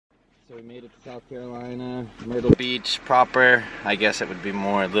So we made it to South Carolina, Myrtle Beach proper. I guess it would be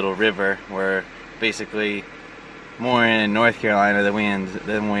more Little River. We're basically more in North Carolina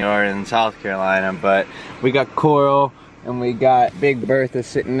than we are in South Carolina. But we got Coral and we got Big Bertha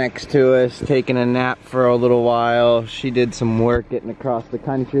sitting next to us, taking a nap for a little while. She did some work getting across the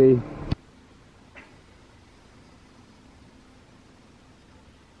country.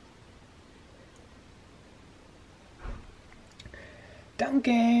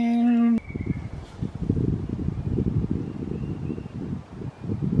 Duncan!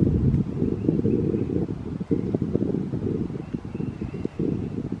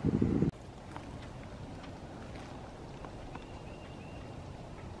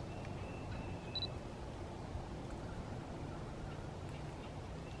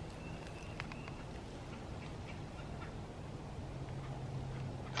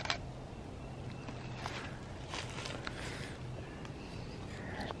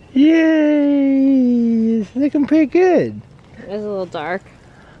 Yay! It's looking pretty good. It is a little dark.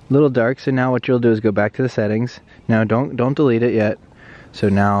 A little dark, so now what you'll do is go back to the settings. Now don't delete it yet. So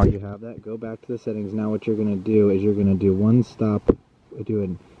now you have that, go back to the settings. Now what you're gonna do is you're gonna do one stop, do a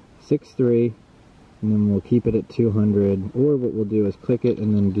 6.3, and then we'll keep it at 200. Or what we'll do is click it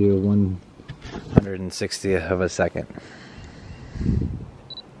and then do 1/160th of a second.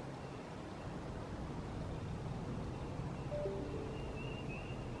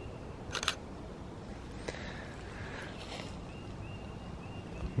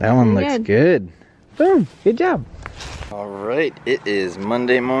 That one looks good. Boom, good job. All right, it is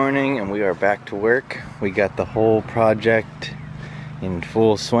Monday morning and we are back to work. We got the whole project in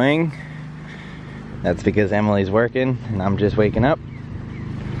full swing. That's because Emily's working and I'm just waking up.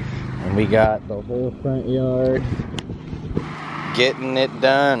 And we got the whole front yard getting it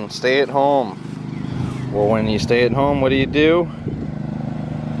done. Stay at home. Well, when you stay at home, what do?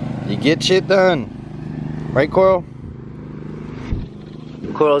 You get shit done. Right, Coral?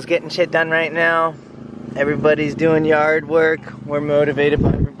 Coral's getting shit done right now. Everybody's doing yard work. We're motivated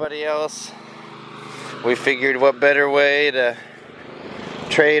by everybody else. We figured what better way to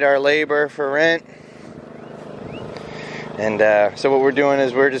trade our labor for rent. And so what we're doing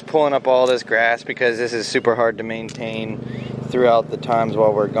is we're just pulling up all this grass because this is super hard to maintain throughout the times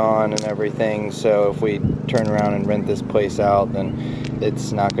while we're gone and everything. So if we turn around and rent this place out, then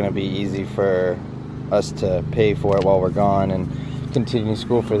it's not going to be easy for us to pay for it while we're gone and continue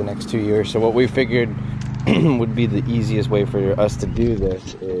school for the next 2 years. So what we figured would be the easiest way for us to do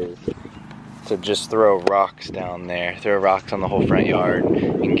this is to just throw rocks down there, throw rocks on the whole front yard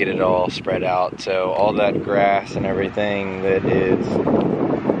and get it all spread out. So all that grass and everything that is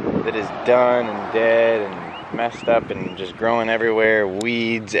done and dead and messed up and just growing everywhere,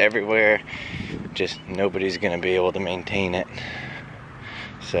 weeds everywhere, just nobody's gonna be able to maintain it.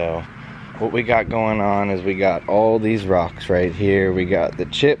 So what we got going on is we got all these rocks right here. We got the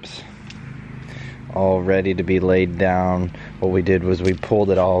chips all ready to be laid down. What we did was we pulled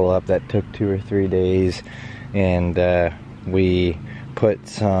it all up. That took 2 or 3 days, and we put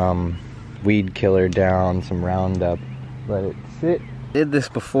some weed killer down, some Roundup, let it sit. Did this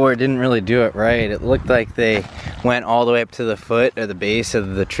before, it didn't really do it right. It looked like they went all the way up to the foot or the base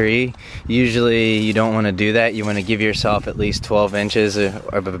of the tree. Usually you don't want to do that. You want to give yourself at least 12 inches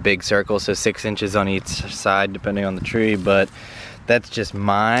of a big circle, so 6 inches on each side depending on the tree, but that's just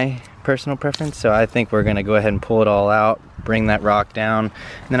my personal preference. So I think we're gonna go ahead and pull it all out, bring that rock down.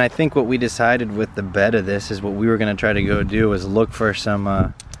 And then I think what we decided with the bed of this is what we were gonna try to go do is look for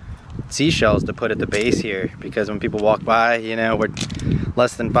some seashells to put at the base here, because when people walk by, you know, we're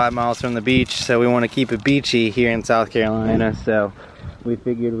less than 5 miles from the beach, so we want to keep it beachy here in South Carolina. So we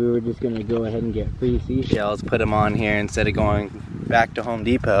figured we were just going to go ahead and get free seashells, put them on here instead of going back to Home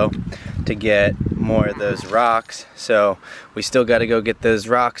Depot to get more of those rocks. So we still got to go get those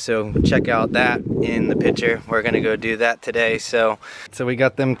rocks, so check out that in the picture. We're going to go do that today. So we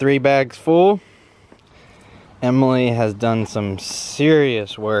got them 3 bags full. Emily has done some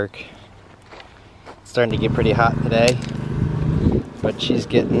serious work. It's starting to get pretty hot today, but she's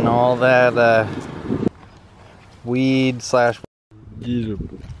getting all that weed slash. Get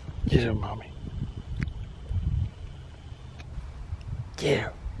him, mommy. Get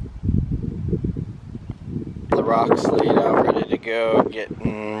him. The rocks laid out, ready to go,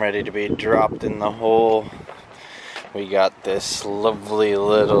 getting ready to be dropped in the hole. We got this lovely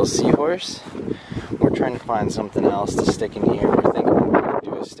little seahorse. We're trying to find something else to stick in here. We're thinking what we're going to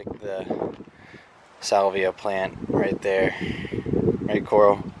do is stick the salvia plant right there. Right,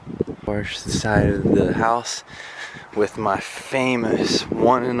 Coral? First side of the house with my famous,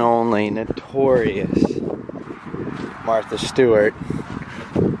 one and only, notorious Martha Stewart.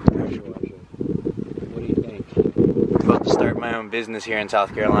 Actually, start my own business here in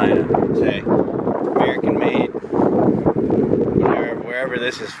South Carolina. Say, American made. Wherever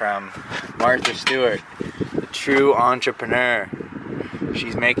this is from. Martha Stewart, the true entrepreneur.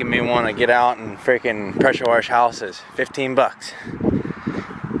 She's making me want to get out and freaking pressure wash houses. 15 bucks.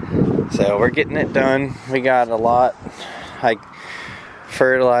 So we're getting it done. We got a lot. I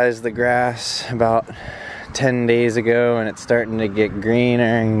fertilized the grass about 10 days ago and it's starting to get greener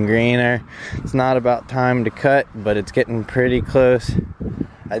and greener. It's not about time to cut, but it's getting pretty close.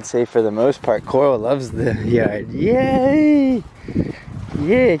 I'd say for the most part, Coral loves the yard. Yay!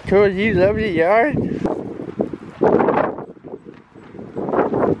 Yeah, Coral, you love the yard?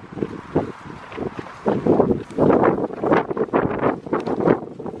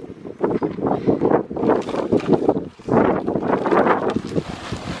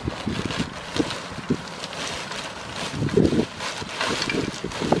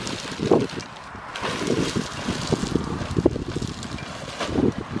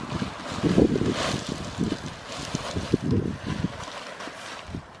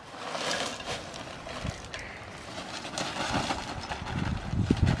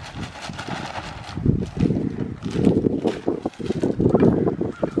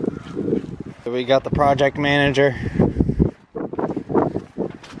 We got the project manager.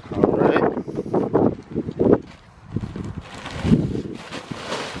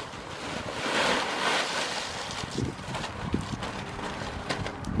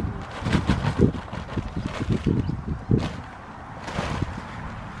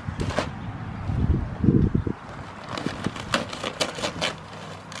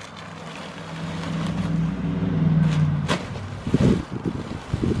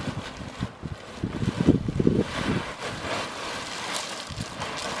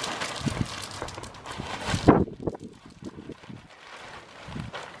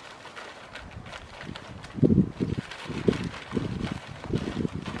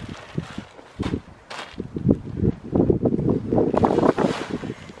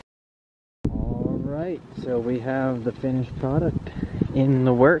 All right. So we have the finished product in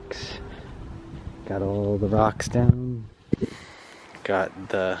the works. Got all the rocks down. Got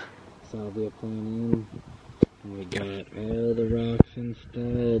the salvia plant in. We got all the rocks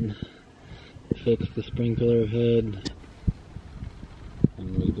installed. Fixed the sprinkler head.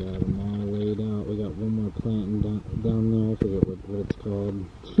 And we got them all laid out. We got one more plant down there. I forget what it's called.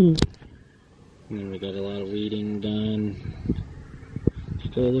 And then we got a lot of weeding done.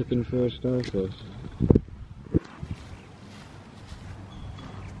 Still looking for a starfish.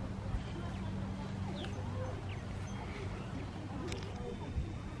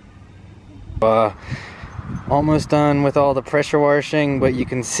 Almost done with all the pressure washing, but you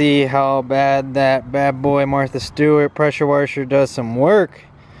can see how bad that bad boy Martha Stewart pressure washer does some work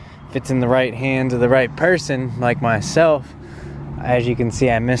if it's in the right hands of the right person like myself. As you can see,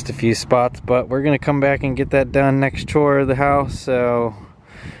 I missed a few spots, but we're gonna come back and get that done next chore of the house, so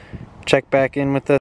check back in with us.